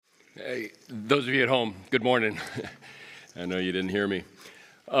Hey, those of you at home, good morning. I know you didn't hear me.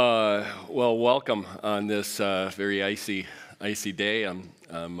 Well, welcome on this very icy day. I'm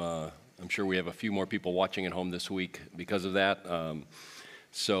sure we have a few more people watching at home this week because of that. But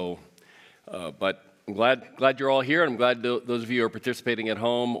I'm glad you're all here, and I'm glad those of you who are participating at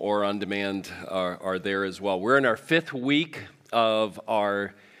home or on demand are there as well. We're in our fifth week of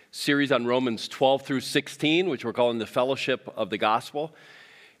our series on Romans 12 through 16, which we're calling the Fellowship of the Gospel.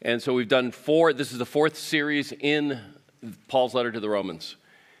 And so we've done this is the fourth series in Paul's letter to the Romans.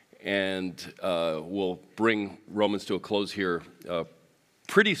 And we'll bring Romans to a close here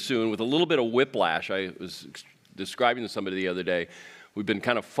pretty soon with a little bit of whiplash. I was describing to somebody the other day, we've been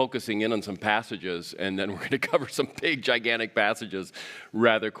kind of focusing in on some passages, and then we're going to cover some big, gigantic passages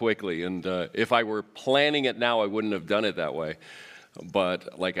rather quickly. And if I were planning it now, I wouldn't have done it that way.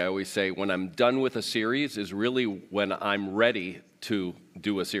 But like I always say, when I'm done with a series is really when I'm ready to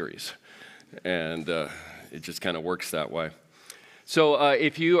do a series. And it just kind of works that way. So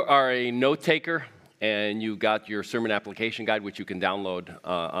if you are a note taker and you got your sermon application guide, which you can download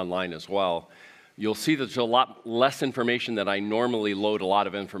online as well, you'll see that there's a lot less information that I normally load a lot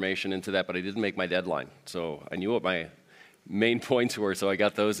of information into that, but I didn't make my deadline. So I knew what my main points were, so I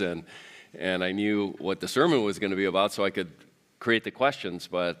got those in. And I knew what the sermon was going to be about, so I could create the questions,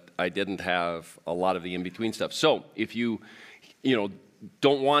 but I didn't have a lot of the in-between stuff. So if you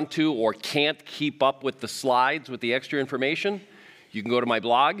don't want to or can't keep up with the slides with the extra information, you can go to my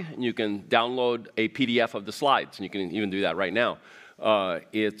blog and you can download a PDF of the slides, and you can even do that right now.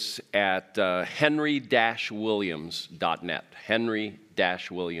 It's at henry-williams.net,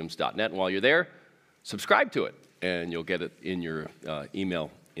 henry-williams.net. And while you're there, subscribe to it, and you'll get it in your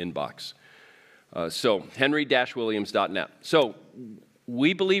email inbox. So henry-williams.net. So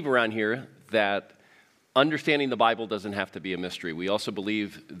we believe around here that understanding the Bible doesn't have to be a mystery. We also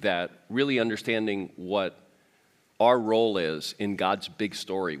believe that really understanding what our role is in God's big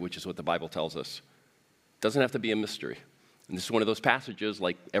story, which is what the Bible tells us, doesn't have to be a mystery. And this is one of those passages,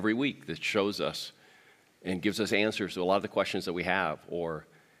 like every week, that shows us and gives us answers to a lot of the questions that we have, or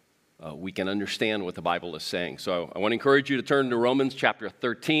we can understand what the Bible is saying. So I want to encourage you to turn to Romans chapter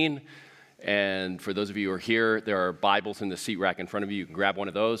 13. And for those of you who are here, there are Bibles in the seat rack in front of you. You can grab one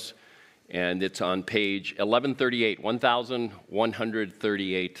of those. And it's on page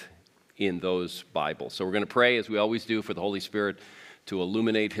 1138 in those Bibles. So we're going to pray, as we always do, for the Holy Spirit to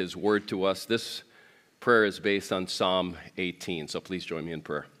illuminate His Word to us. This prayer is based on Psalm 18, so please join me in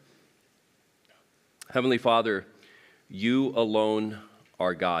prayer. Heavenly Father, You alone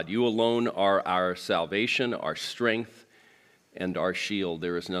are God. You alone are our salvation, our strength, and our shield.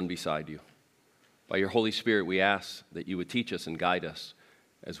 There is none beside You. By Your Holy Spirit, we ask that You would teach us and guide us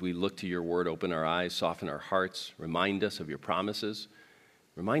as we look to Your Word, open our eyes, soften our hearts, remind us of Your promises,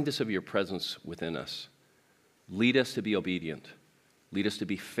 remind us of Your presence within us. Lead us to be obedient. Lead us to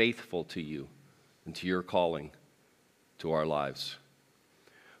be faithful to You and to Your calling to our lives.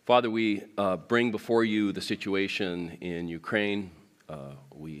 Father, we bring before You the situation in Ukraine.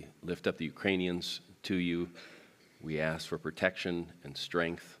 We lift up the Ukrainians to You. We ask for protection and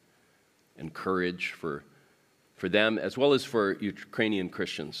strength and courage for them, as well as for Ukrainian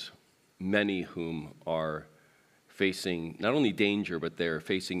Christians, many whom are facing not only danger, but they're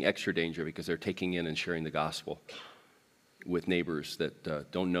facing extra danger because they're taking in and sharing the gospel with neighbors that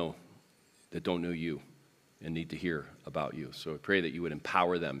don't know You and need to hear about You. So I pray that You would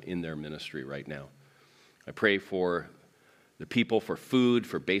empower them in their ministry right now. I pray for the people, for food,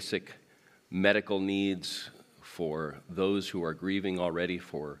 for basic medical needs, for those who are grieving already,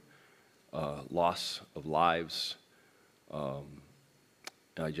 for loss of lives. I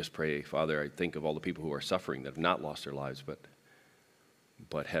just pray, Father, I think of all the people who are suffering that have not lost their lives, but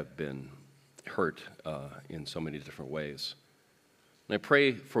have been hurt in so many different ways. And I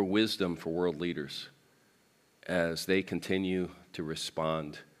pray for wisdom for world leaders as they continue to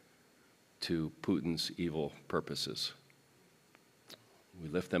respond to Putin's evil purposes. We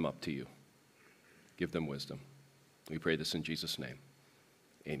lift them up to You. Give them wisdom. We pray this in Jesus' name.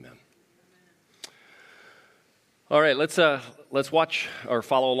 Amen. All right, let's watch or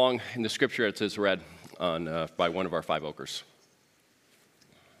follow along in the scripture as it's read by one of our five okers.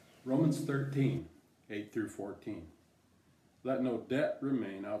 Romans 13, 8 through 14. Let no debt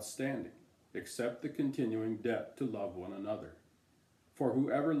remain outstanding, except the continuing debt to love one another. For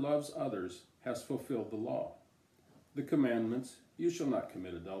whoever loves others has fulfilled the law. The commandments, you shall not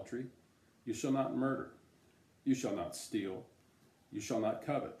commit adultery, you shall not murder, you shall not steal, you shall not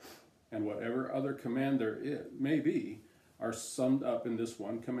covet, and whatever other command there may be are summed up in this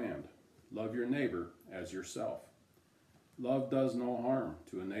one command: love your neighbor as yourself. love does no harm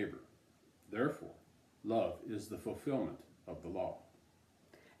to a neighbor. Therefore, love is the fulfillment of the law.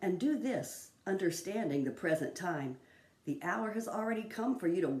 And do this, understanding the present time. The hour has already come for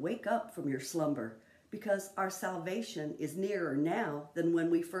you to wake up from your slumber, because our salvation is nearer now than when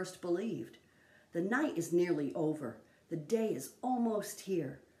we first believed. The night is nearly over. The day is almost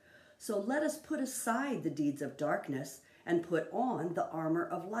here. So let us put aside the deeds of darkness and put on the armor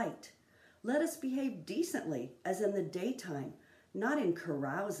of light. Let us behave decently as in the daytime, not in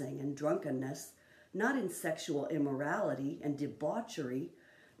carousing and drunkenness, not in sexual immorality and debauchery,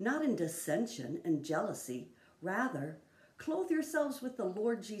 not in dissension and jealousy. Rather, clothe yourselves with the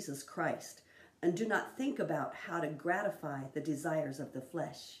Lord Jesus Christ, and do not think about how to gratify the desires of the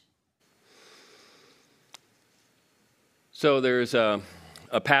flesh. So there's a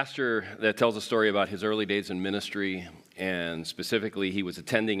pastor that tells a story about his early days in ministry, and specifically he was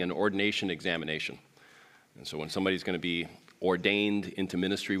attending an ordination examination. And so when somebody's going to be ordained into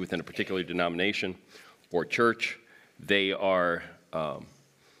ministry within a particular denomination or church, they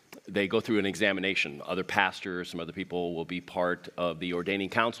go through an examination. Other pastors, some other people will be part of the ordaining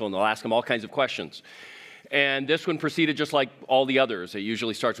council, and they'll ask them all kinds of questions. And this one proceeded just like all the others. It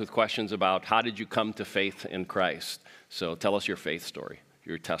usually starts with questions about how did you come to faith in Christ? So tell us your faith story,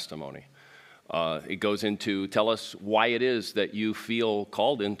 your testimony. It goes into tell us why it is that you feel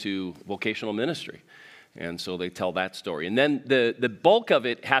called into vocational ministry. And so they tell that story. And then the bulk of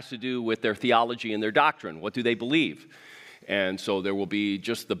it has to do with their theology and their doctrine. What do they believe? And so there will be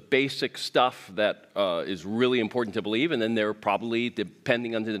just the basic stuff that is really important to believe. And then they're probably,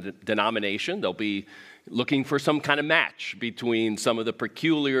 depending on the denomination, they'll be looking for some kind of match between some of the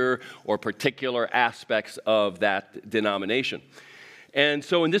peculiar or particular aspects of that denomination. And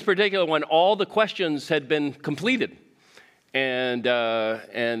so in this particular one, all the questions had been completed. And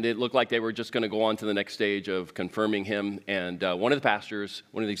it looked like they were just going to go on to the next stage of confirming him. And one of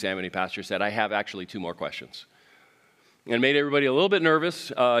the examining pastors said, I have actually 2 more questions. And it made everybody a little bit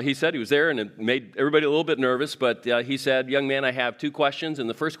nervous. He said he was there, and it made everybody a little bit nervous. But he said, young man, I have 2 questions. And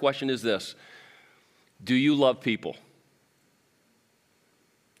the first question is this: do you love people?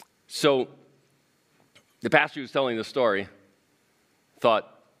 So the pastor who was telling the story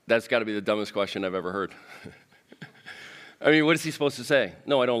thought, that's got to be the dumbest question I've ever heard. I mean, what is he supposed to say?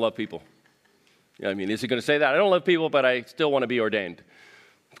 No, I don't love people. I mean, is he going to say that? I don't love people, but I still want to be ordained.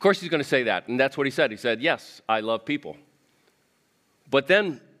 Of course he's going to say that, and that's what he said. He said, yes, I love people. But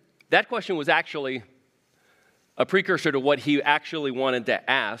then that question was actually a precursor to what he actually wanted to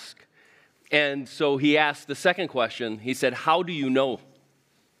ask. And so he asked the second question. He said, how do you know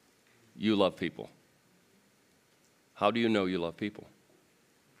you love people? How do you know you love people?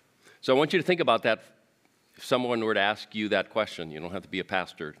 So I want you to think about that. If someone were to ask you that question, you don't have to be a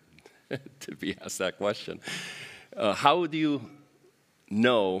pastor to be asked that question. How do you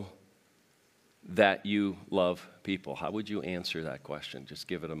know that you love people? How would you answer that question? Just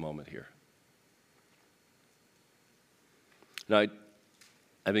give it a moment here. Now,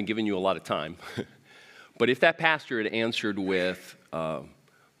 I've been giving you a lot of time, but if that pastor had answered with,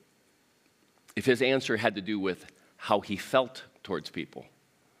 if his answer had to do with how he felt towards people,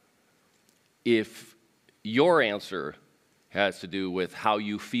 if your answer has to do with how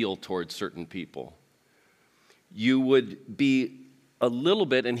you feel towards certain people, you would be a little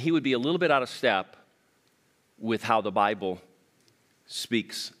bit, and he would be a little bit out of step with how the Bible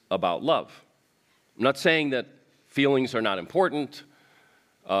speaks about love. I'm not saying that feelings are not important,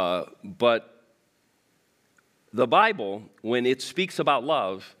 but the Bible, when it speaks about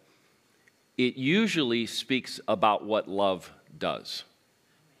love, it usually speaks about what love does,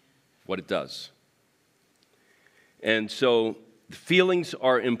 what it does. And so the feelings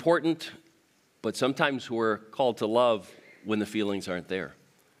are important, but sometimes we're called to love when the feelings aren't there.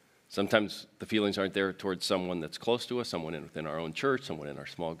 Sometimes the feelings aren't there towards someone that's close to us, someone within our own church, someone in our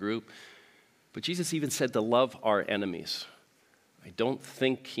small group. But Jesus even said to love our enemies. I don't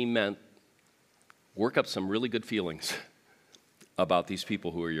think he meant work up some really good feelings about these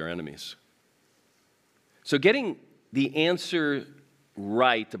people who are your enemies. So getting the answer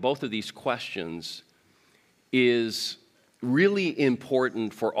right to both of these questions is really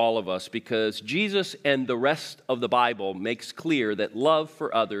important for all of us, because Jesus and the rest of the Bible makes clear that love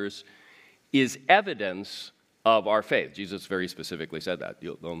for others is evidence of our faith. Jesus very specifically said that.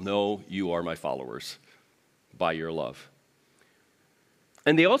 They'll know you are my followers by your love.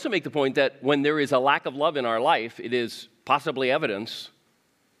 And they also make the point that when there is a lack of love in our life, it is possibly evidence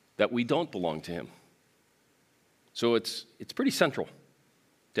that we don't belong to him. So it's pretty central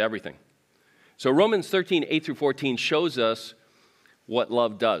to everything. So Romans 13, 8 through 14 shows us what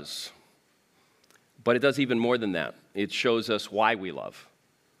love does. But it does even more than that. it shows us why we love.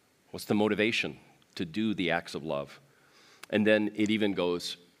 What's the motivation to do the acts of love? And then it even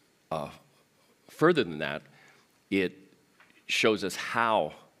goes further than that. It shows us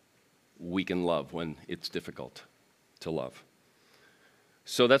how we can love when it's difficult to love.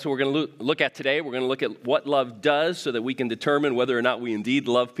 So that's what we're going to look at today. We're going to look at what love does so that we can determine whether or not we indeed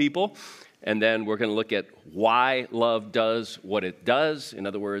love people. And then we're going to look at why love does what it does. In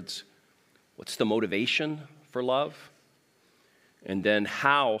other words, what's the motivation for love? And then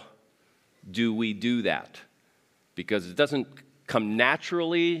how do we do that? Because it doesn't come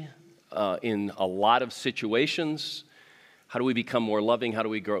naturally in a lot of situations. How do we become more loving? How do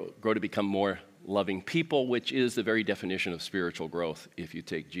we grow to become more loving people, which is the very definition of spiritual growth if you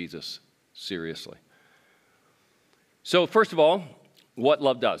take Jesus seriously. So first of all, what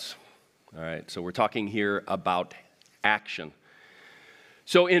love does. All right, so we're talking here about action.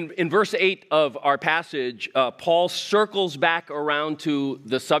 So in verse 8 of our passage, Paul circles back around to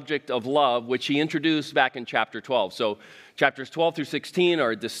the subject of love, which he introduced back in chapter 12. So chapters 12 through 16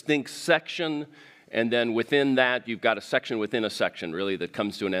 are a distinct section, and then within that, you've got a section within a section, really, that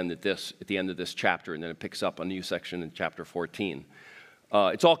comes to an end at the end of this chapter, and then it picks up a new section in chapter 14.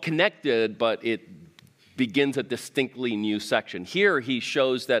 It's all connected, but it begins a distinctly new section. Here, he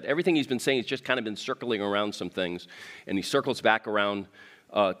shows that everything he's been saying has just kind of been circling around some things, and he circles back around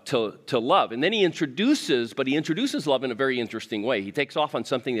to love. And then he introduces love in a very interesting way. He takes off on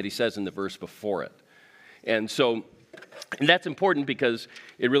something that he says in the verse before it. And that's important because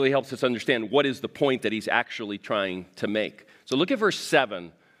it really helps us understand what is the point that he's actually trying to make. So look at verse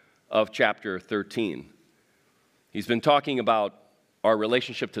 7 of chapter 13. He's been talking about our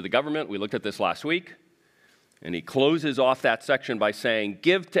relationship to the government. We looked at this last week. And he closes off that section by saying,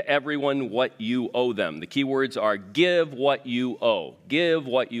 give to everyone what you owe them. The key words are give what you owe. Give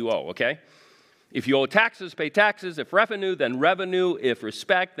what you owe, okay? If you owe taxes, pay taxes. If revenue, then revenue. If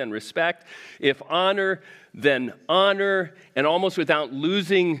respect, then respect. If honor, then honor. And almost without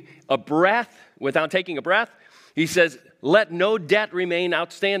losing a breath, without taking a breath, he says, let no debt remain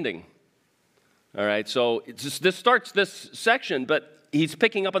outstanding. All right, so this starts this section, but he's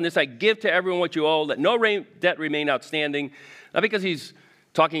picking up on this, give to everyone what you owe, let no debt remain outstanding, not because he's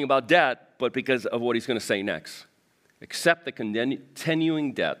talking about debt, but because of what he's going to say next. Accept the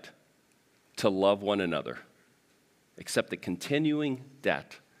continuing debt to love one another. Accept the continuing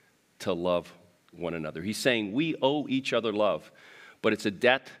debt to love one another. He's saying we owe each other love, but it's a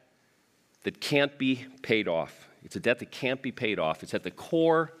debt that can't be paid off. It's a debt that can't be paid off. It's at the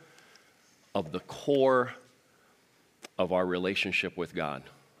core of our relationship with God.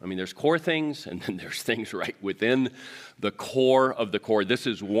 I mean, there's core things, and then there's things right within the core of the core. This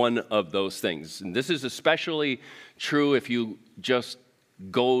is one of those things. And this is especially true if you just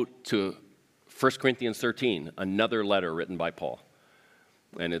go to 1 Corinthians 13, another letter written by Paul.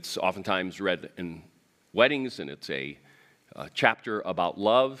 And it's oftentimes read in weddings, and it's a chapter about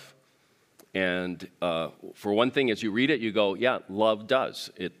love. And for one thing, as you read it, you go, yeah, love does.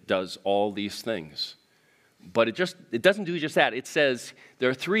 It does all these things. But it doesn't do just that. It says there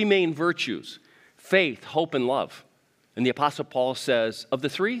are three main virtues: faith, hope, and love. And the Apostle Paul says, of the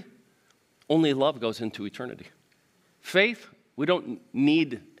three, only love goes into eternity. Faith, we don't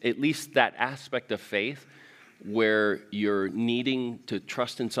need at least that aspect of faith where you're needing to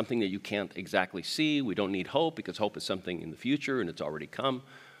trust in something that you can't exactly see. We don't need hope because hope is something in the future and it's already come.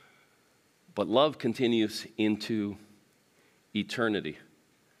 But love continues into eternity.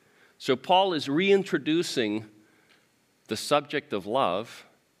 So Paul is reintroducing the subject of love,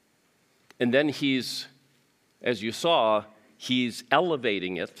 and then he's, as you saw, he's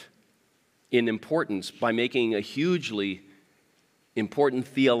elevating it in importance by making a hugely important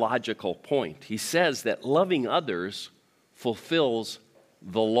theological point. He says that loving others fulfills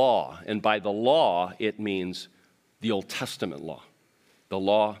the law, and by the law, it means the Old Testament law, the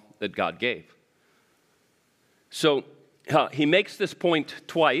law that God gave. So he makes this point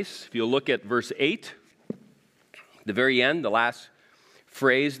twice. If you look at verse 8, the very end, the last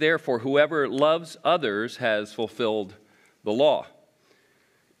phrase there, for whoever loves others has fulfilled the law.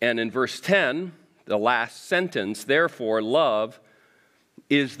 And in verse 10, the last sentence, therefore love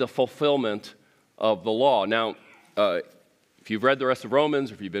is the fulfillment of the law. Now, if you've read the rest of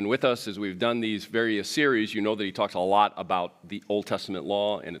Romans, or if you've been with us as we've done these various series, you know that he talks a lot about the Old Testament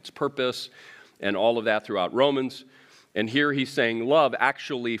law and its purpose and all of that throughout Romans. And here he's saying love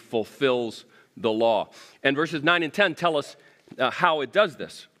actually fulfills the law. And verses 9 and 10 tell us how it does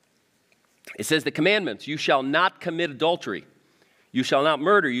this. It says the commandments: you shall not commit adultery, you shall not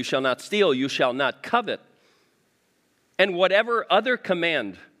murder, you shall not steal, you shall not covet, and whatever other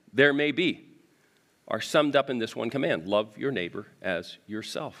command there may be are summed up in this one command: love your neighbor as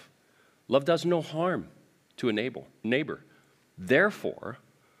yourself. Love does no harm to a neighbor. Therefore,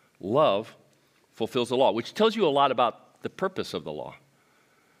 love fulfills the law, which tells you a lot about the purpose of the law.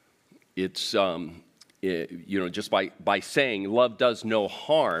 It's, just by saying love does no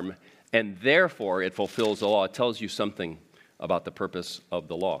harm, and therefore it fulfills the law, it tells you something about the purpose of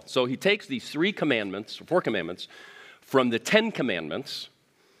the law. So he takes these 4 commandments from the 10 commandments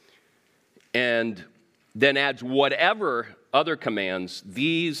and then adds whatever other commands.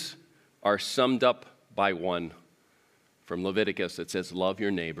 These are summed up by one from Leviticus that says, love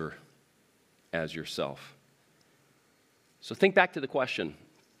your neighbor as yourself. So think back to the question,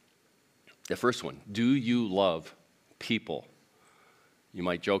 the first one: do you love people? You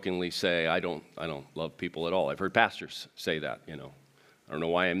might jokingly say, I don't love people at all. I've heard pastors say that, I don't know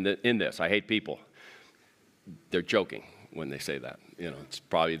why I'm in this. I hate people. They're joking when they say that. It's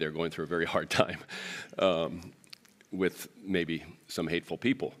probably they're going through a very hard time with maybe some hateful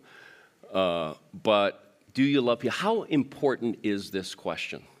people. But do you love people? How important is this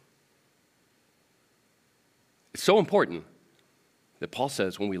question? It's so important that Paul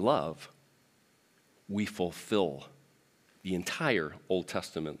says when we love, we fulfill the entire Old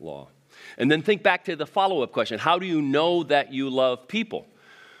Testament law. And then think back to the follow-up question: how do you know that you love people?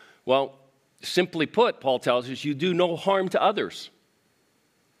 Well, simply put, Paul tells us you do no harm to others.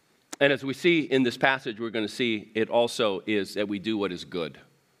 And as we see in this passage, we're going to see it also is that we do what is good.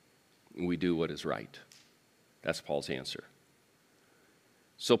 We do what is right. That's Paul's answer.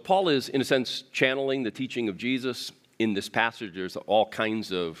 So Paul is, in a sense, channeling the teaching of Jesus. In this passage, there's all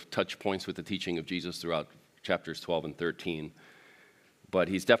kinds of touch points with the teaching of Jesus throughout chapters 12 and 13. But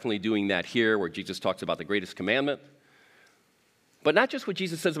he's definitely doing that here, where Jesus talks about the greatest commandment. But not just what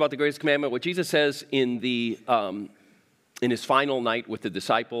Jesus says about the greatest commandment, what Jesus says in his final night with the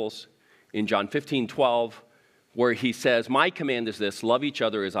disciples in John 15:12, where he says, my command is this: love each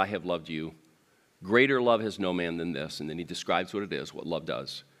other as I have loved you. Greater love has no man than this. And then he describes what it is, what love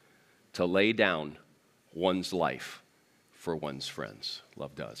does: to lay down one's life for one's friends.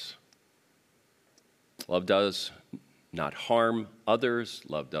 Love does. Love does not harm others.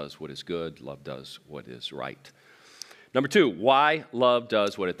 Love does what is good. Love does what is right. Number 2, why love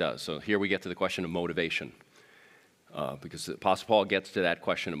does what it does. So here we get to the question of motivation, because the Apostle Paul gets to that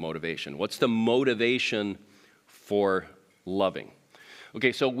question of motivation. What's the motivation for loving?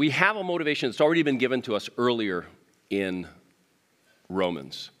 Okay, so we have a motivation that's already been given to us earlier in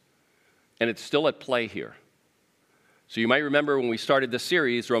Romans, and it's still at play here. So you might remember when we started this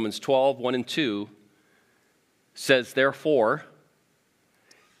series, Romans 12, 1 and 2 says, therefore,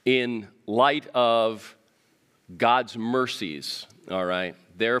 in light of God's mercies, all right,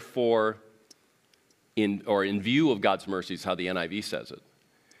 therefore, in view of God's mercies, how the NIV says it.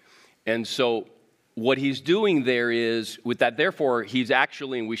 And so what he's doing there is, with that therefore, he's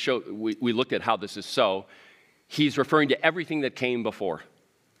actually, and we looked at how this is so, he's referring to everything that came before.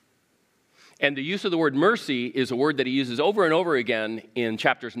 And the use of the word mercy is a word that he uses over and over again in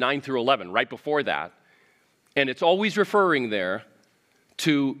chapters 9 through 11, right before that. And it's always referring there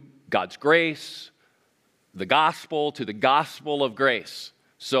to God's grace, the gospel, to the gospel of grace.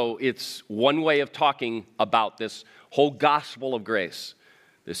 So it's one way of talking about this whole gospel of grace,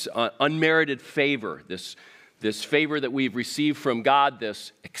 this unmerited favor, this favor that we've received from God,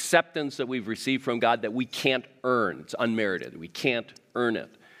 this acceptance that we've received from God that we can't earn. It's unmerited. We can't earn it.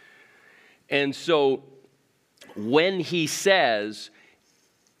 And so when he says,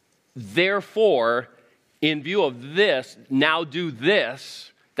 therefore, in view of this, now do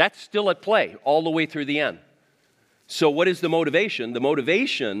this, that's still at play all the way through the end. So what is the motivation? The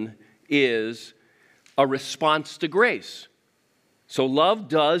motivation is a response to grace. So love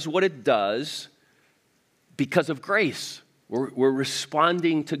does what it does because of grace. We're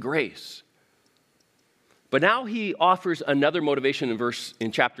responding to grace. But now he offers another motivation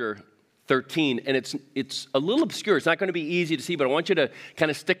in chapter 13, and it's a little obscure. It's not going to be easy to see, but I want you to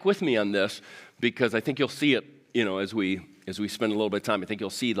kind of stick with me on this, because I think you'll see it, as we spend a little bit of time. I think you'll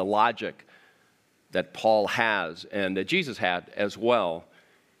see the logic that Paul has and that Jesus had as well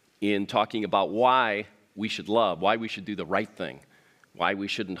in talking about why we should love, why we should do the right thing, why we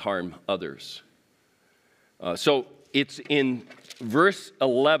shouldn't harm others. So it's in verse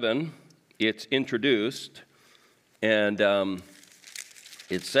 11, it's introduced, and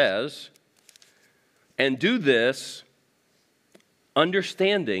it says, and do this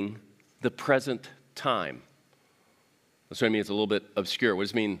understanding the present time. That's what I mean. It's a little bit obscure. What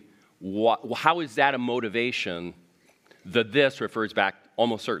does it mean? How is that a motivation? The this refers back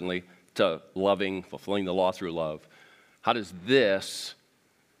almost certainly to loving, fulfilling the law through love. How does this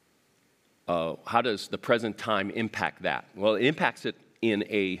how does the present time impact that? Well, it impacts it in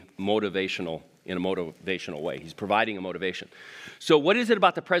a motivational way. He's providing a motivation. So what is it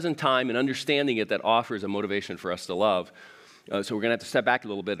about the present time and understanding it that offers a motivation for us to love? So we're going to have to step back a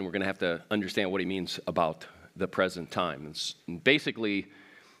little bit, and we're going to have to understand what he means about the present time. And basically,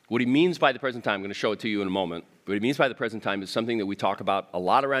 what he means by the present time, I'm going to show it to you in a moment. What he means by the present time is something that we talk about a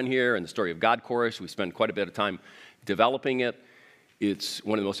lot around here in the Story of God course. We spend quite a bit of time developing it. It's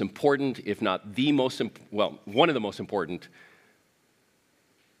one of the most important, if not the most, one of the most important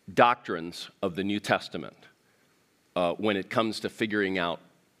doctrines of the New Testament when it comes to figuring out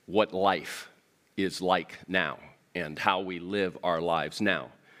what life is like now and how we live our lives now.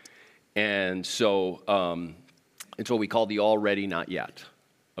 And so it's what we call the already not yet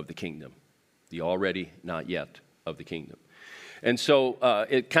of the kingdom. The already not yet of the kingdom. And so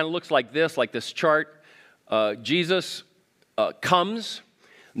it kind of looks like this chart. Jesus comes.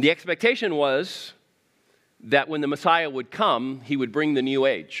 The expectation was that when the Messiah would come, he would bring the new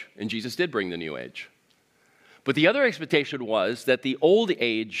age. And Jesus did bring the new age. But the other expectation was that the old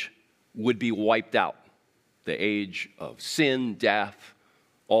age would be wiped out. The age of sin, death,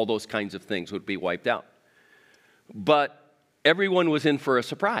 all those kinds of things would be wiped out. But everyone was in for a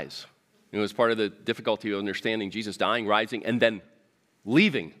surprise. It was part of the difficulty of understanding Jesus dying, rising, and then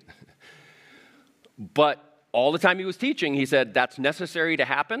leaving. But all the time he was teaching, he said, that's necessary to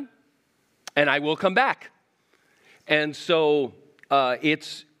happen, and I will come back. And so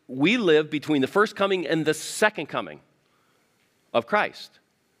we live between the first coming and the second coming of Christ.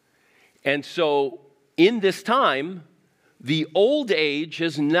 And so in this time, the old age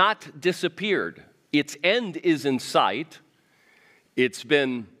has not disappeared. Its end is in sight. It's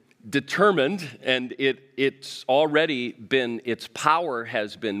been determined, and its power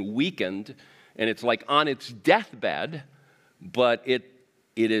has been weakened, and it's like on its deathbed, but it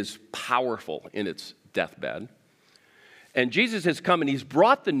is powerful in its deathbed. And Jesus has come and he's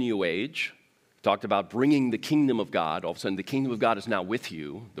brought the new age, talked about bringing the kingdom of God. All of a sudden, the kingdom of God is now with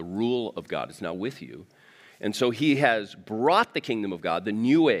you. The rule of God is now with you. And so he has brought the kingdom of God, the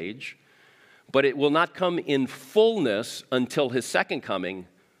new age, but it will not come in fullness until his second coming,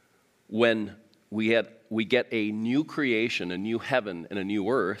 when we get a new creation, a new heaven, and a new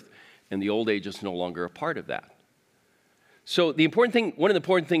earth, and the old age is no longer a part of that. So one of the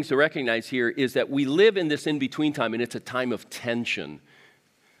important things to recognize here is that we live in this in-between time, and it's a time of tension.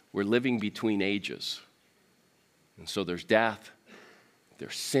 We're living between ages. And so there's death,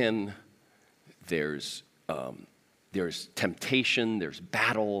 there's sin, there's temptation, there's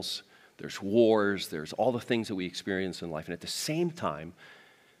battles, there's wars, there's all the things that we experience in life. And at the same time,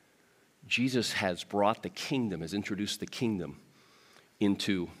 Jesus has brought the kingdom, has introduced the kingdom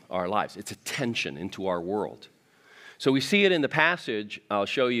into our lives. It's a tension into our world. So we see it in the passage. I'll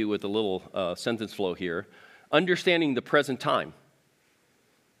show you with a little sentence flow here. Understanding the present time.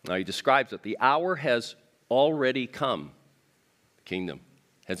 Now he describes it. The hour has already come. The kingdom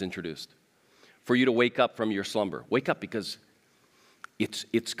has introduced. For you to wake up from your slumber. Wake up because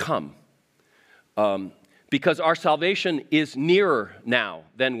it's come. Because our salvation is nearer now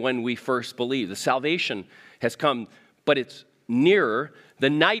than when we first believed. The salvation has come, but it's nearer.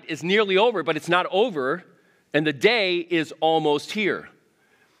 The night is nearly over, but it's not over. And the day is almost here.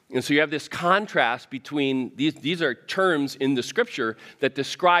 And so you have this contrast between, these are terms in the scripture that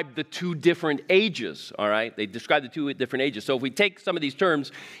describe the two different ages, all right? They describe the two different ages. So if we take some of these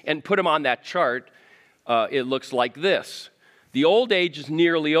terms and put them on that chart, it looks like this. The old age is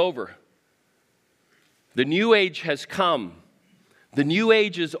nearly over. The new age has come. The new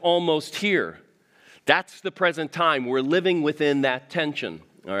age is almost here. That's the present time. We're living within that tension,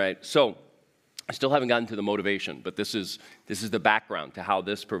 all right? So I still haven't gotten to the motivation, but this is the background to how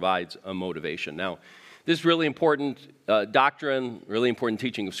this provides a motivation. Now, this is really important doctrine, really important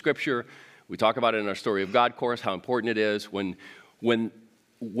teaching of Scripture. We talk about it in our Story of God course, how important it is when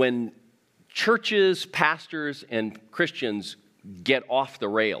churches, pastors, and Christians get off the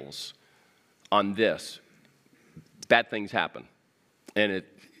rails on this, bad things happen, and it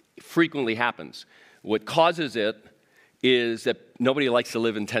frequently happens. What causes it is that nobody likes to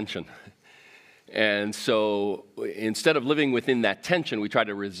live in tension. And so instead of living within that tension, we try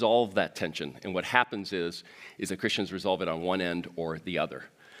to resolve that tension. And what happens is that Christians resolve it on one end or the other.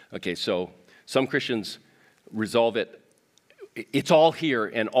 Okay, so some Christians resolve it, it's all here,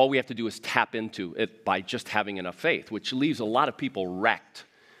 and all we have to do is tap into it by just having enough faith, which leaves a lot of people wrecked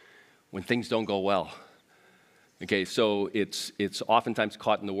when things don't go well. Okay, so it's oftentimes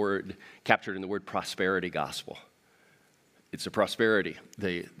captured in the word prosperity gospel. It's a prosperity.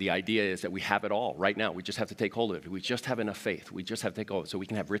 The idea is that we have it all right now. We just have to take hold of it. We just have enough faith. We just have to take hold of it. So we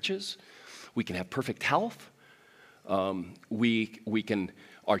can have riches. We can have perfect health. We can,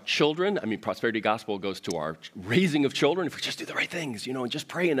 our children, prosperity gospel goes to our raising of children. If we just do the right things, and just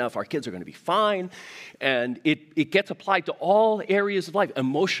pray enough, our kids are going to be fine. And it gets applied to all areas of life.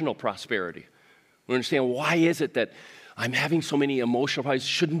 Emotional prosperity. We understand, why is it that I'm having so many emotional problems? It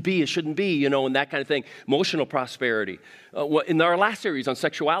shouldn't be, and that kind of thing. Emotional prosperity. In our last series on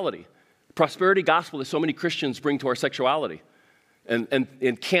sexuality, prosperity gospel that so many Christians bring to our sexuality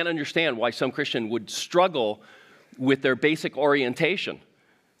and can't understand why some Christian would struggle with their basic orientation.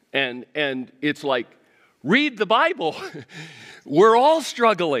 And it's like, read the Bible. We're all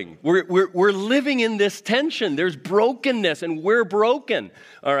struggling. We're living in this tension. There's brokenness, and we're broken,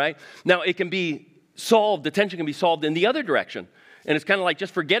 all right? Now, it can be solved, the tension can be solved in the other direction. And it's kind of like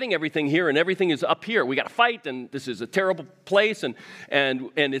just forgetting everything here, and everything is up here. We got to fight, and this is a terrible place, and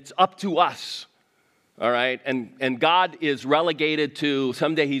it's up to us, all right? And God is relegated to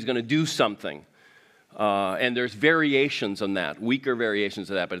someday he's going to do something. And there's variations on that, weaker variations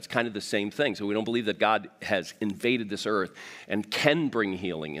of that, but it's kind of the same thing. So we don't believe that God has invaded this earth and can bring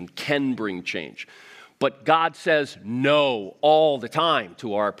healing and can bring change. But God says no all the time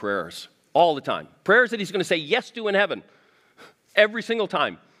to our prayers. All the time. Prayers that he's going to say yes to in heaven. Every single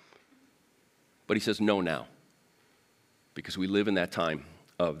time. But he says no now. Because we live in that time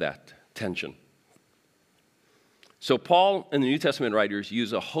of that tension. So Paul and the New Testament writers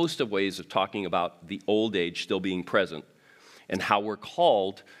use a host of ways of talking about the old age still being present and how we're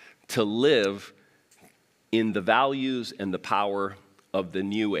called to live in the values and the power of the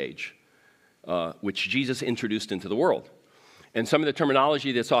new age, which Jesus introduced into the world. And some of the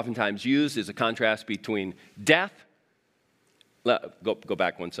terminology that's oftentimes used is a contrast between death. Go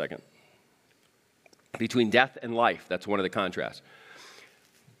back 1 second. Between death and life, that's one of the contrasts.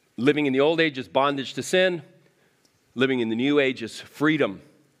 Living in the old age is bondage to sin. Living in the new age is freedom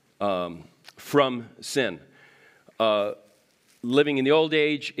from sin. Living in the old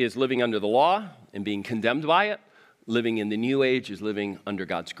age is living under the law and being condemned by it. Living in the new age is living under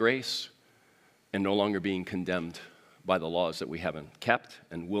God's grace and no longer being condemned by the laws that we haven't kept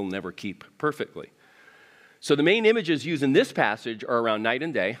and will never keep perfectly. So the main images used in this passage are around night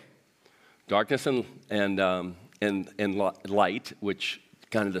and day, darkness and light, which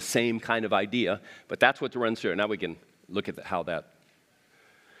kind of the same kind of idea, but that's what runs through. Now we can look at how that.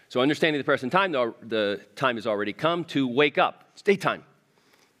 So understanding the present time, the time has already come to wake up. It's daytime.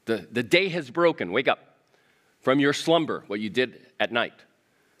 The day has broken. Wake up from your slumber, what you did at night.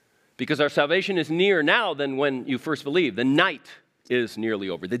 Because our salvation is nearer now than when you first believed. The night is nearly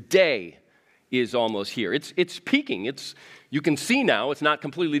over. The day is almost here. It's peaking. You can see now. It's not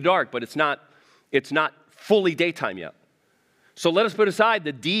completely dark, but it's not fully daytime yet. So let us put aside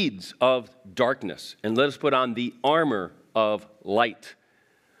the deeds of darkness and let us put on the armor of light.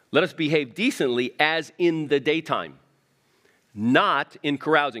 Let us behave decently as in the daytime, not in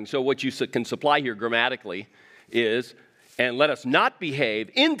carousing. So what you can supply here grammatically is, and let us not behave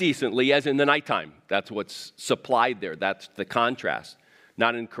indecently as in the nighttime. That's what's supplied there. That's the contrast.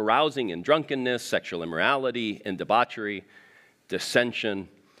 Not in carousing and drunkenness, sexual immorality and debauchery, dissension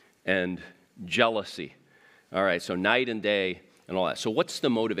and jealousy. All right, so night and day and all that. So what's the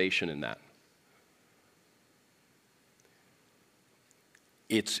motivation in that?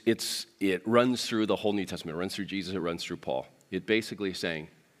 It runs through the whole New Testament. It runs through Jesus. It runs through Paul. It basically is saying,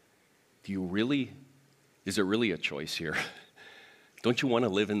 is there really a choice here? Don't you want to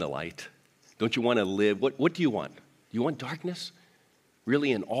live in the light? Don't you want to live? What do you want? Do you want darkness?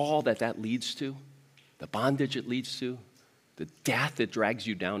 Really, in all that leads to? The bondage it leads to? The death it drags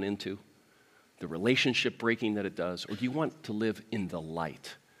you down into? The relationship breaking that it does? Or do you want to live in the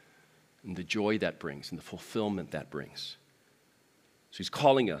light and the joy that brings and the fulfillment that brings? So he's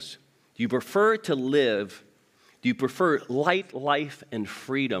calling us. Do you prefer light, life, and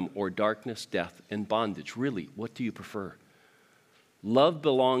freedom, or darkness, death, and bondage? Really, what do you prefer? Love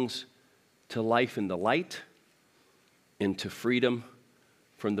belongs to life in the light and to freedom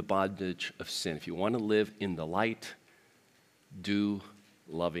from the bondage of sin. If you want to live in the light, do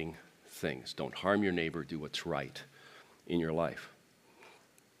loving things. Don't harm your neighbor. Do what's right in your life.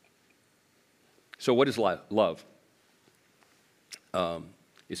 So what is love?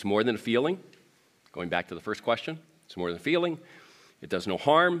 It's more than a feeling. Going back to the first question, it's more than a feeling. It does no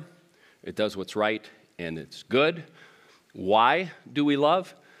harm. It does what's right, and it's good. Why do we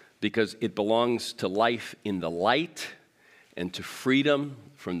love? Because it belongs to life in the light and to freedom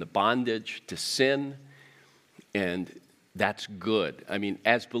from the bondage to sin, and that's good. I mean,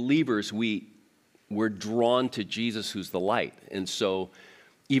 as believers, we we're drawn to Jesus, who's the light. And so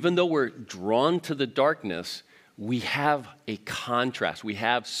even though we're drawn to the darkness, we have a contrast. We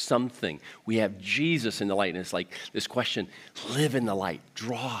have something. We have Jesus in the light. And it's like this question, live in the light.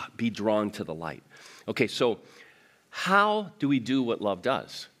 Be drawn to the light. Okay, so how do we do what love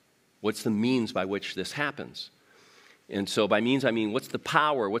does? What's the means by which this happens? And so by means, I mean, what's the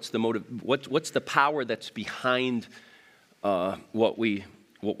power? What's the motive? What's the power that's behind what we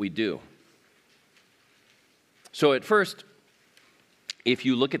do? So at first, if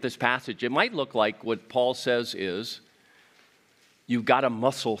you look at this passage, it might look like what Paul says is, you've got to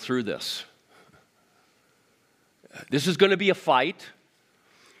muscle through this. This is going to be a fight.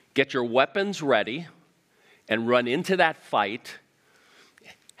 Get your weapons ready and run into that fight.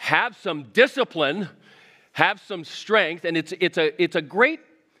 Have some discipline. Have some strength. And it's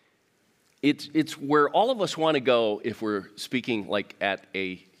where all of us want to go if we're speaking like at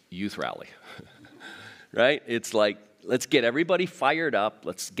a youth rally. Right? It's like, let's get everybody fired up.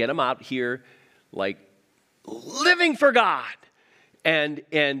 Let's get them out here like living for God and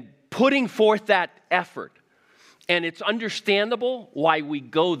putting forth that effort. And it's understandable why we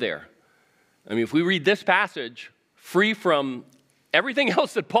go there. I mean, if we read this passage free from everything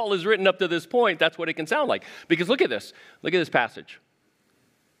else that Paul has written up to this point, that's what it can sound like. Because look at this. Look at this passage.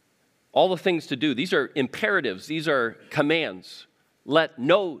 All the things to do. These are imperatives. These are commands. Let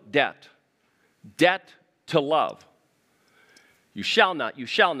no debt. Debt to love. You shall not, you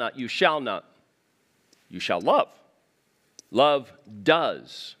shall not, you shall not. You shall love. Love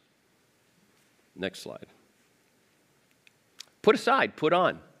does. Next slide. Put aside, put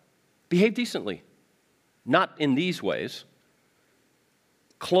on. Behave decently. Not in these ways.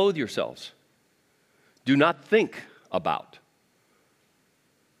 Clothe yourselves. Do not think about.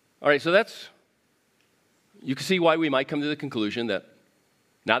 All right, so you can see why we might come to the conclusion that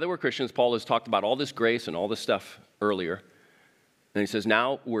now that we're Christians, Paul has talked about all this grace and all this stuff earlier. And he says,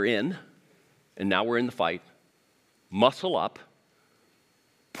 now we're in, and now we're in the fight. Muscle up,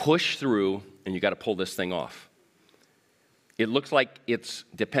 push through, and you got to pull this thing off. It looks like it's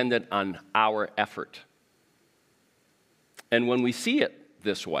dependent on our effort. And when we see it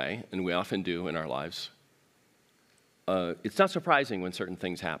this way, and we often do in our lives, it's not surprising when certain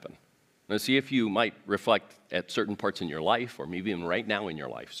things happen. Now, see if you might reflect at certain parts in your life, or maybe even right now in your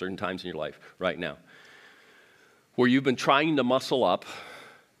life, certain times in your life right now, where you've been trying to muscle up,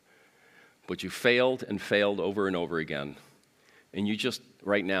 but you failed and failed over and over again, and you just,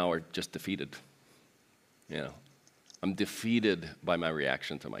 right now, are just defeated. You know, I'm defeated by my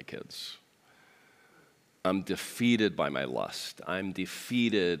reaction to my kids. I'm defeated by my lust. I'm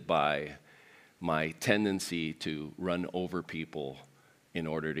defeated by my tendency to run over people in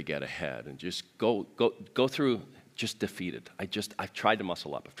order to get ahead, and just go through just defeated. I've tried to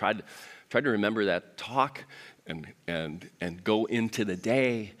muscle up. I've tried to remember that talk and go into the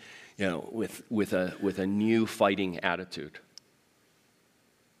day, you know, with a new fighting attitude.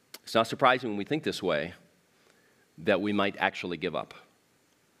 It's not surprising when we think this way that we might actually give up,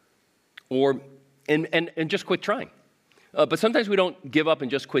 or and just quit trying. But sometimes we don't give up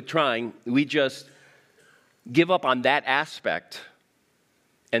and just quit trying. We just give up on that aspect,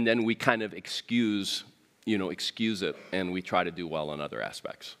 and then we kind of excuse it, and we try to do well on other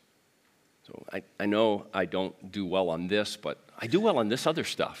aspects. So I know I don't do well on this, but I do well on this other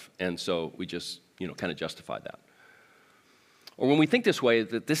stuff. And so we just, kind of justify that. Or when we think this way,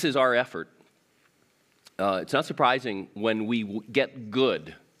 that this is our effort, it's not surprising when we get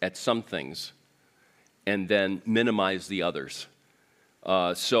good at some things and then minimize the others.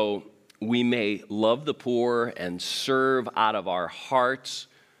 So we may love the poor and serve out of our hearts,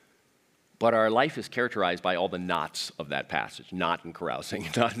 but our life is characterized by all the nots of that passage, not in carousing,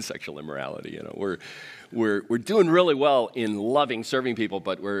 not in sexual immorality. We're doing really well in loving, serving people,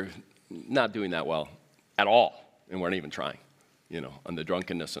 but we're not doing that well at all, and we're not even trying, on the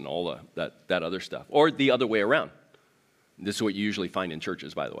drunkenness and all that other stuff. Or the other way around. This is what you usually find in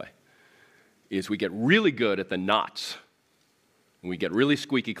churches, by the way, is we get really good at the knots, and we get really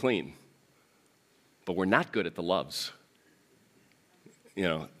squeaky clean, but we're not good at the loves.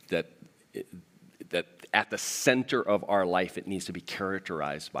 That at the center of our life, it needs to be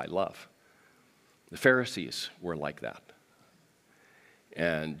characterized by love. The Pharisees were like that.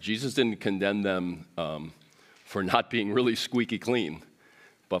 And Jesus didn't condemn them for not being really squeaky clean,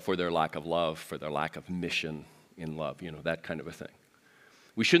 but for their lack of love, for their lack of mission in love, that kind of a thing.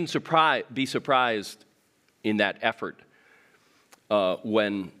 We shouldn't be surprised in that effort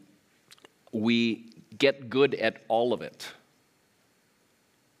when we get good at all of it.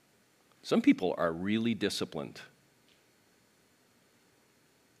 Some people are really disciplined.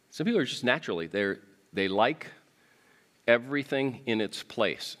 Some people are just naturally, they like everything in its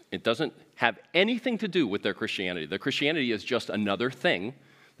place. It doesn't have anything to do with their Christianity. Their Christianity is just another thing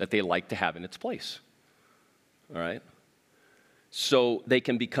that they like to have in its place. All right? So they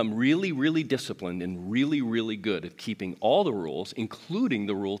can become really, really disciplined and really, really good at keeping all the rules, including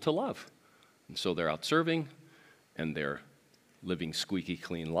the rule to love. And so they're out serving, and they're living squeaky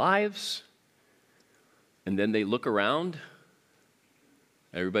clean lives. And then they look around,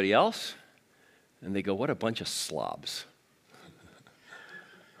 everybody else, and they go, what a bunch of slobs.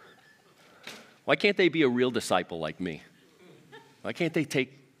 Why can't they be a real disciple like me? Why can't they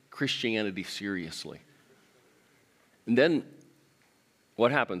take Christianity seriously? And then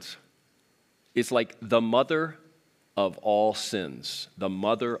what happens? It's like the mother of all sins. The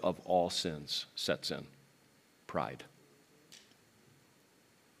mother of all sins sets in. Pride.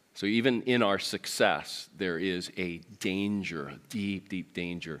 So even in our success, there is a danger, a deep, deep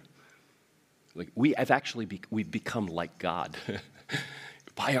danger. Like we've become like God.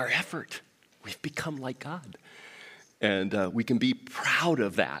 By our effort, we've become like God. And we can be proud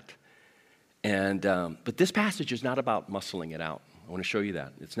of that. And but this passage is not about muscling it out. I want to show you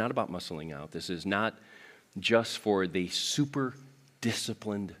that. It's not about muscling out. This is not just for the super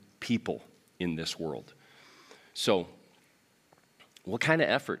disciplined people in this world. So, what kind of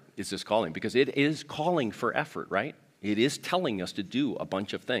effort is this calling? Because it is calling for effort, right? It is telling us to do a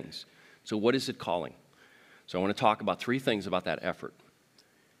bunch of things. So what is it calling? So I want to talk about three things about that effort.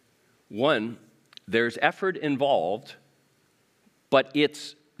 One, there's effort involved, but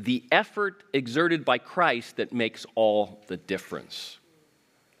it's the effort exerted by Christ that makes all the difference.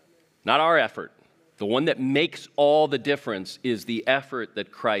 Not our effort. The one that makes all the difference is the effort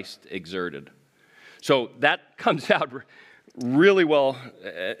that Christ exerted. So that comes out really well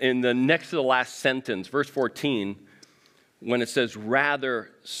in the next to the last sentence, verse 14, when it says, rather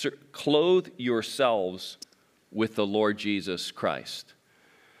clothe yourselves with the Lord Jesus Christ.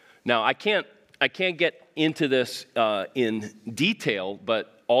 Now, I can't get into this in detail,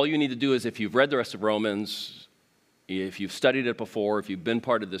 but all you need to do is if you've read the rest of Romans, if you've studied it before, if you've been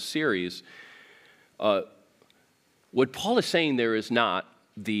part of this series, what Paul is saying there is not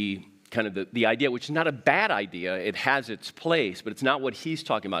the idea, which is not a bad idea. It has its place, but it's not what he's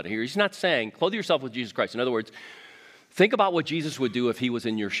talking about here. He's not saying, clothe yourself with Jesus Christ. In other words, think about what Jesus would do if he was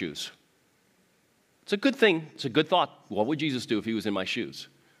in your shoes. It's a good thing. It's a good thought. What would Jesus do if he was in my shoes?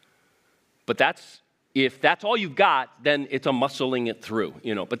 But if that's all you've got, then it's a muscling it through,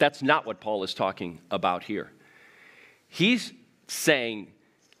 But that's not what Paul is talking about here. He's saying,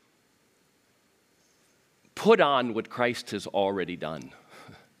 put on what Christ has already done.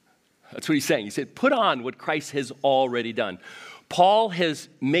 That's what he's saying. He said, put on what Christ has already done. Paul has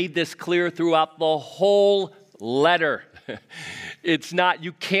made this clear throughout the whole letter. It's not,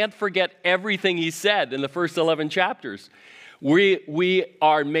 you can't forget everything he said in the first 11 chapters. We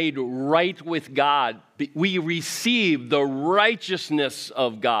are made right with God. We receive the righteousness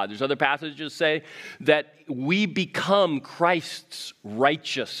of God. There's other passages say that we become Christ's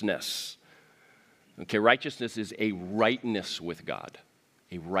righteousness. Okay, righteousness is a rightness with God.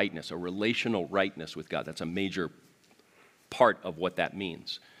 A rightness, a relational rightness with God. That's a major part of what that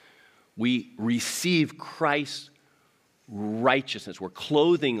means. We receive Christ's righteousness. We're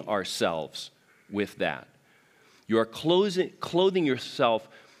clothing ourselves with that. You are clothing yourself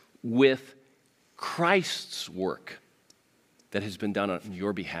with Christ's work that has been done on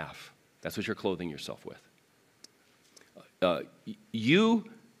your behalf. That's what you're clothing yourself with.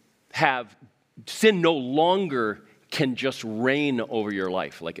 Sin no longer can just reign over your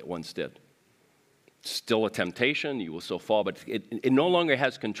life like it once did. Still a temptation, you will still fall, but it no longer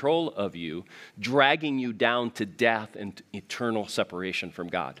has control of you, dragging you down to death and eternal separation from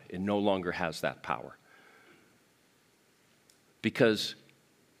God. It no longer has that power. Because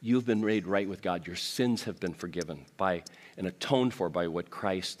you've been made right with God. Your sins have been forgiven by and atoned for by what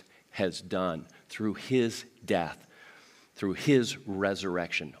Christ has done through his death, through his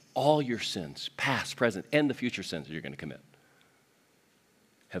resurrection. All your sins, past, present, and the future sins that you're going to commit,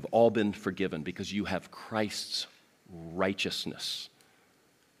 have all been forgiven because you have Christ's righteousness.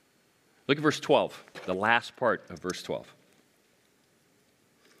 Look at verse 12, the last part of verse 12.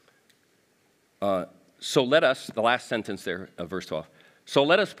 So let us, the last sentence there of verse 12, so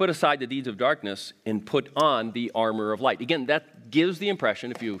let us put aside the deeds of darkness and put on the armor of light. Again, that gives the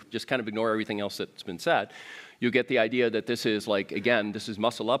impression, if you just kind of ignore everything else that's been said, you get the idea that this is like, again, this is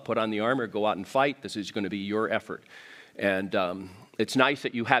muscle up, put on the armor, go out and fight. This is going to be your effort. And it's nice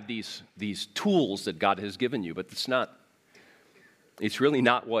that you have these tools that God has given you, but it's really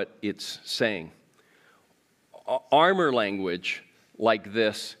not what it's saying. Armor language like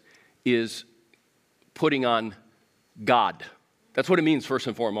this is putting on God. That's what it means first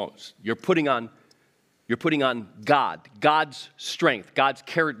and foremost. You're putting on God, God's strength, God's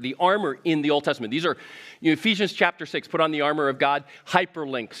character, the armor in the Old Testament. These are Ephesians chapter 6, put on the armor of God,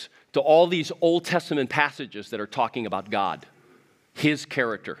 hyperlinks to all these Old Testament passages that are talking about God, his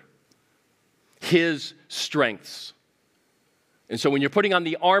character, his strengths. And so when you're putting on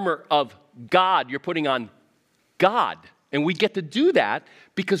the armor of God, you're putting on God. And we get to do that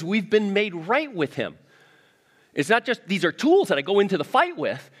because we've been made right with him. It's not just these are tools that I go into the fight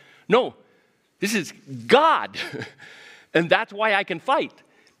with. No, this is God. And that's why I can fight.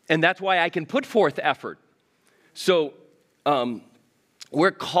 And that's why I can put forth effort. So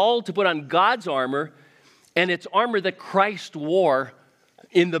we're called to put on God's armor, and it's armor that Christ wore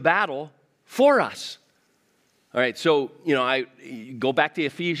in the battle for us. All right, so, I go back to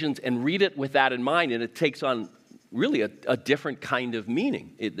Ephesians and read it with that in mind, and it takes on really a different kind of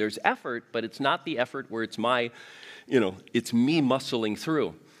meaning. There's effort, but it's not the effort where it's it's me muscling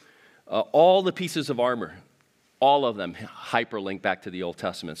through. All the pieces of armor, all of them hyperlink back to the Old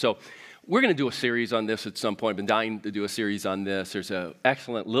Testament. So we're going to do a series on this at some point. I've been dying to do a series on this. There's an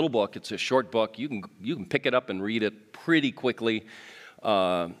excellent little book. It's a short book. You can pick it up and read it pretty quickly.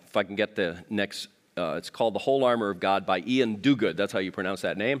 If I can get the next, it's called The Whole Armor of God by Ian Duguid. That's how you pronounce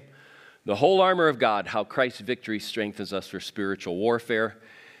that name. The Whole Armor of God, How Christ's Victory Strengthens Us for Spiritual Warfare.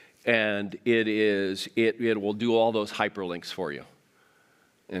 And it will do all those hyperlinks for you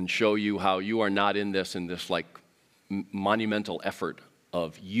and show you how you are not in this like monumental effort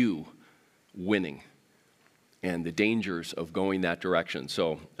of you winning and the dangers of going that direction.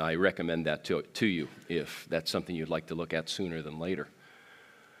 So I recommend that to you if that's something you'd like to look at sooner than later.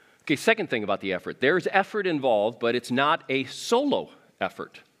 Okay, second thing about the effort. There's effort involved, but it's not a solo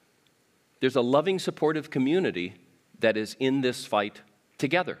effort. There's a loving, supportive community that is in this fight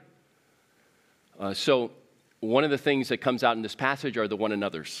together. So one of the things that comes out in this passage are the one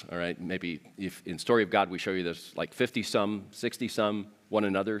another's, all right? Maybe if in Story of God we show you there's like 50-some, 60-some one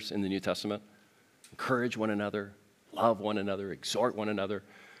another's in the New Testament. Encourage one another, love one another, exhort one another.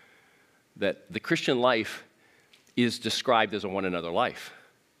 That the Christian life is described as a one another life.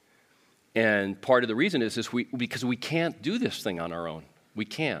 And part of the reason is because we can't do this thing on our own. We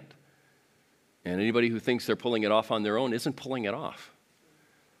can't. And anybody who thinks they're pulling it off on their own isn't pulling it off.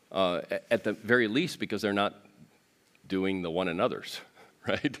 At the very least, because they're not doing the one another's,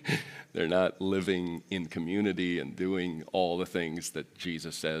 right? They're not living in community and doing all the things that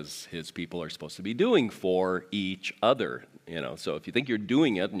Jesus says his people are supposed to be doing for each other. So if you think you're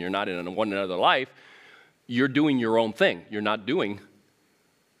doing it and you're not in a one another life, you're doing your own thing. You're not doing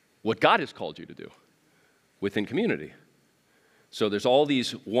what God has called you to do within community. So there's all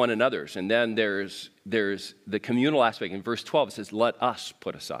these one another's, and then there's the communal aspect. In verse 12, it says, let us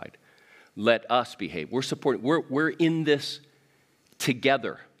put aside. Let us behave. We're supporting, we're in this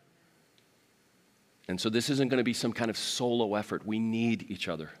together. And so this isn't going to be some kind of solo effort. We need each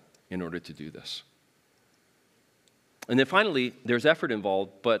other in order to do this. And then finally, there's effort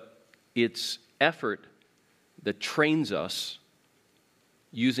involved, but it's effort that trains us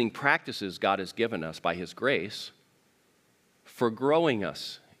using practices God has given us by his grace for growing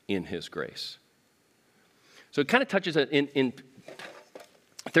us in his grace. So it kind of touches in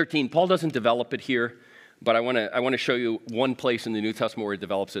 13. Paul doesn't develop it here, but I want to show you one place in the New Testament where he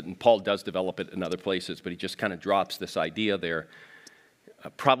develops it, and Paul does develop it in other places, but he just kind of drops this idea there,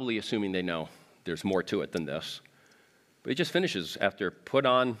 probably assuming they know there's more to it than this. But he just finishes after, put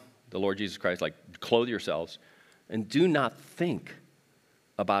on the Lord Jesus Christ, like clothe yourselves, and do not think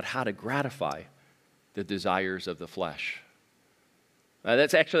about how to gratify the desires of the flesh.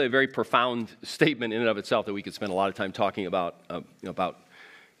 That's actually a very profound statement in and of itself that we could spend a lot of time talking about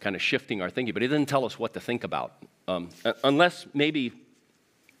kind of shifting our thinking. But it doesn't tell us what to think about, unless maybe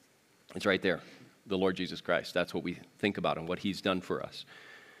it's right there, the Lord Jesus Christ. That's what we think about and what he's done for us.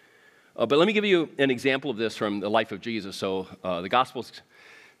 But let me give you an example of this from the life of Jesus. So the Gospels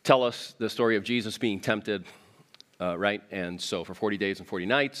tell us the story of Jesus being tempted, right? And so for 40 days and 40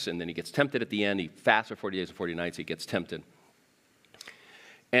 nights, and then he gets tempted at the end. He fasts for 40 days and 40 nights. He gets tempted.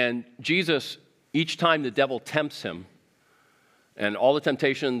 And Jesus, each time the devil tempts him, and all the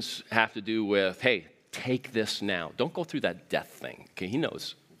temptations have to do with, hey, take this now. Don't go through that death thing. Okay, he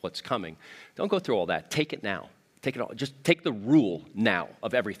knows what's coming. Don't go through all that. Take it now. Take it all. Just take the rule now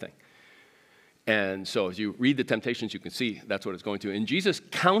of everything. And so as you read the temptations, you can see that's what it's going to. And Jesus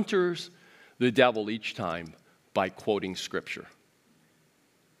counters the devil each time by quoting Scripture.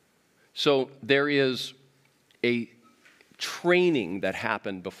 So there is a training that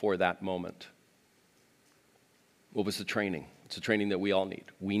happened before that moment. What was the training? It's a training that we all need.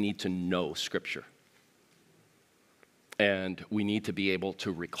 We need to know Scripture. And we need to be able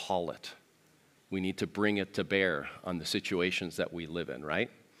to recall it. We need to bring it to bear on the situations that we live in, right?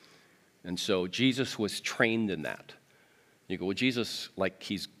 And so Jesus was trained in that. You go, well, Jesus, like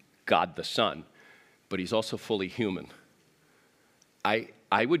he's God the Son, but he's also fully human. I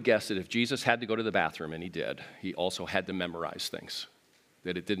would guess that if Jesus had to go to the bathroom, and he did, he also had to memorize things,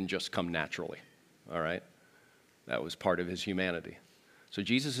 that it didn't just come naturally, all right? That was part of his humanity. So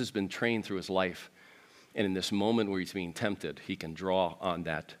Jesus has been trained through his life, and in this moment where he's being tempted, he can draw on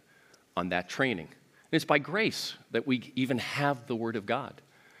that training. And it's by grace that we even have the Word of God.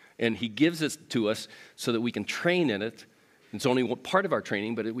 And he gives it to us so that we can train in it. It's only one part of our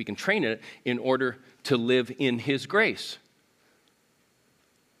training, but we can train in it in order to live in his grace.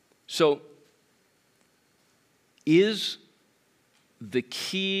 So, is the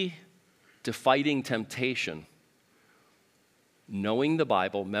key to fighting temptation knowing the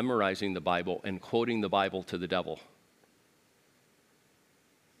Bible, memorizing the Bible, and quoting the Bible to the devil?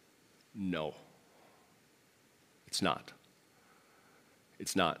 No. It's not.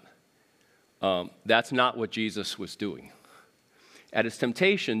 It's not. That's not what Jesus was doing. At his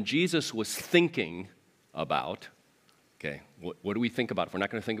temptation, Jesus was thinking about, okay, what do we think about? If we're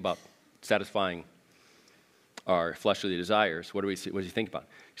not going to think about satisfying our fleshly desires, what does he think about?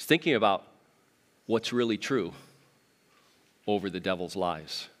 He's thinking about what's really true over the devil's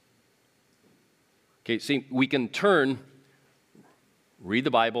lies. Okay, see, we can read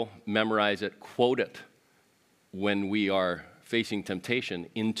the Bible, memorize it, quote it when we are facing temptation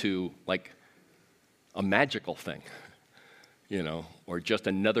into like a magical thing, or just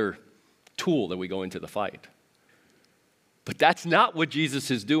another tool that we go into the fight. But that's not what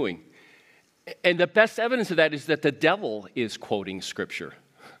Jesus is doing. And the best evidence of that is that the devil is quoting Scripture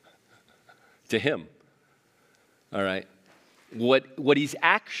to him. All right? What he's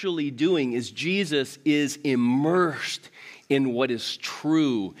actually doing is Jesus is immersed in what is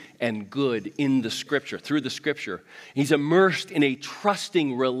true and good in the Scripture, through the Scripture. He's immersed in a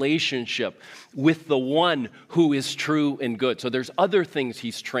trusting relationship with the one who is true and good. So there's other things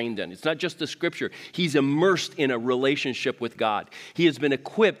he's trained in. It's not just the Scripture. He's immersed in a relationship with God. He has been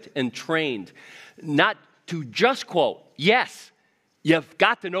equipped and trained not to just quote. Yes, you've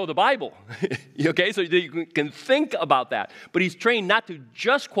got to know the Bible, okay? So you can think about that. But he's trained not to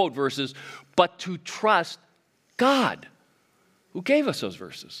just quote verses, but to trust God, who gave us those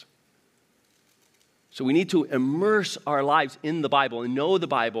verses. So we need to immerse our lives in the Bible and know the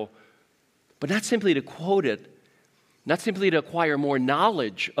Bible, but not simply to quote it, not simply to acquire more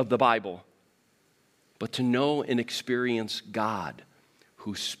knowledge of the Bible, but to know and experience God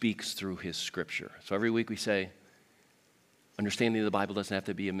who speaks through his Scripture. So every week we say, understanding the Bible doesn't have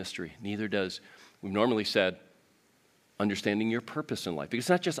to be a mystery. Neither does, we've normally said, understanding your purpose in life. Because it's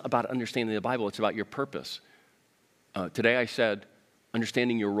not just about understanding the Bible, it's about your purpose. Today I said,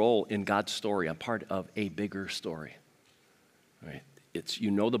 understanding your role in God's story. I'm part of a bigger story. Right? It's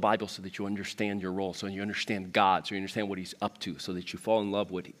you know the Bible so that you understand your role, so you understand God, so you understand what he's up to, so that you fall in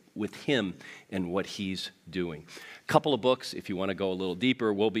love with him and what he's doing. A couple of books, if you want to go a little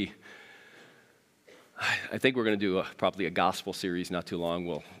deeper, I think we're going to do probably a gospel series not too long.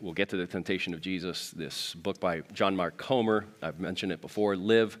 We'll get to the temptation of Jesus, this book by John Mark Comer. I've mentioned it before,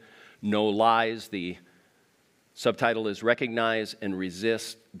 Live No Lies. The subtitle is Recognize and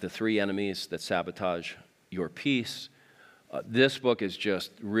Resist the Three Enemies That Sabotage Your Peace. This book is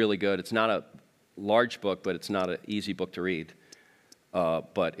just really good. It's not a large book, but it's not an easy book to read.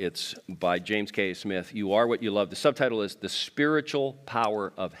 But it's by James K. Smith. You Are What You Love. The subtitle is The Spiritual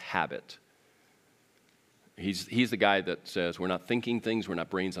Power of Habit. He's the guy that says we're not thinking things, we're not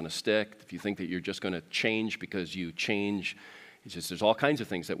brains on a stick. If you think that you're just going to change because you change, he says there's all kinds of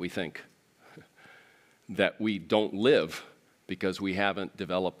things that we think that we don't live because we haven't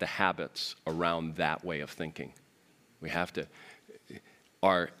developed the habits around that way of thinking. We have to,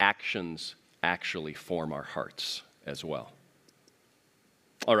 our actions actually form our hearts as well.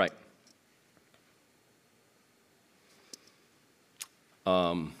 All right.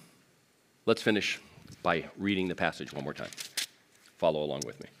 Let's finish by reading the passage one more time. Follow along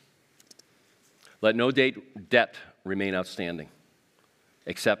with me. Let no debt remain outstanding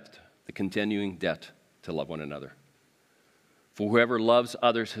except the continuing debt to love one another. For whoever loves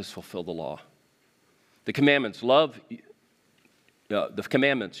others has fulfilled the law. The commandments,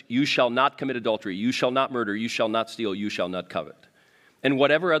 you shall not commit adultery, you shall not murder, you shall not steal, you shall not covet. And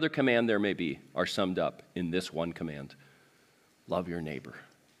whatever other command there may be are summed up in this one command. Love your neighbor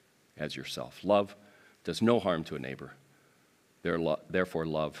as yourself. Love does no harm to a neighbor. Therefore,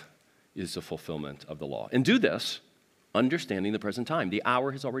 love is the fulfillment of the law. And do this, understanding the present time. The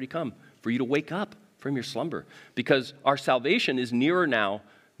hour has already come for you to wake up from your slumber, because our salvation is nearer now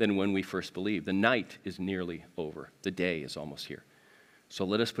than when we first believed. The night is nearly over. The day is almost here. So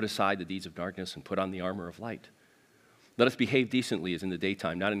let us put aside the deeds of darkness and put on the armor of light. Let us behave decently as in the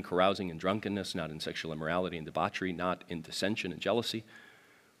daytime, not in carousing and drunkenness, not in sexual immorality and debauchery, not in dissension and jealousy.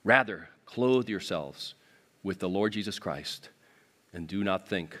 Rather, clothe yourselves with the Lord Jesus Christ, and do not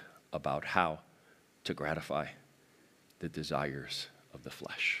think about how to gratify the desires of the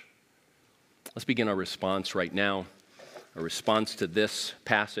flesh. Let's begin our response right now, a response to this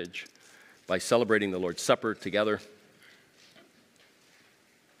passage, by celebrating the Lord's Supper together.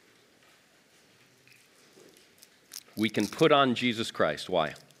 We can put on Jesus Christ.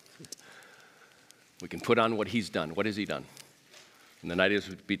 Why? We can put on what he's done. What has he done? On the night he was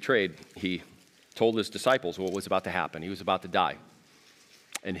betrayed, he told his disciples what was about to happen. He was about to die.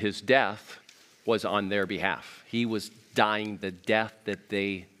 And his death was on their behalf. He was dying the death that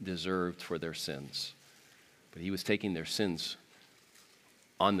they deserved for their sins. But he was taking their sins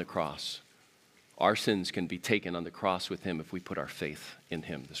on the cross. Our sins can be taken on the cross with him if we put our faith in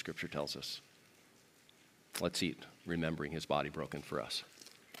him, the scripture tells us. Let's eat, remembering his body broken for us.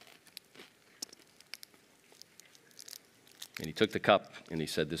 And he took the cup and he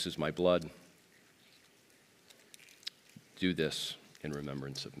said, "This is my blood. Do this in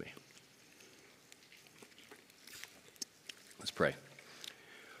remembrance of me." Let's pray.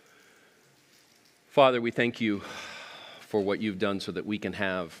 Father, we thank you for what you've done so that we can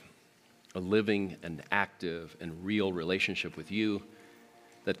have a living and active and real relationship with you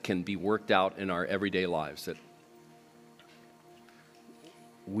that can be worked out in our everyday lives, that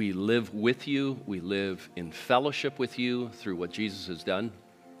we live with you, we live in fellowship with you through what Jesus has done.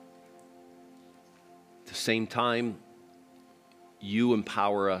 At the same time, you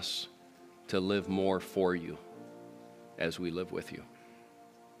empower us to live more for you as we live with you.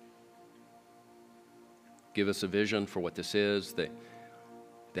 Give us a vision for what this is,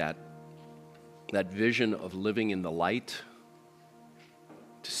 that vision of living in the light,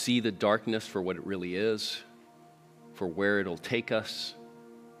 to see the darkness for what it really is, for where it'll take us.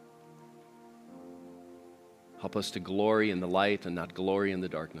 Help us to glory in the light and not glory in the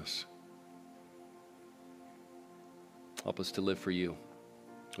darkness. Help us to live for you.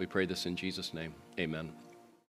 We pray this in Jesus' name. Amen.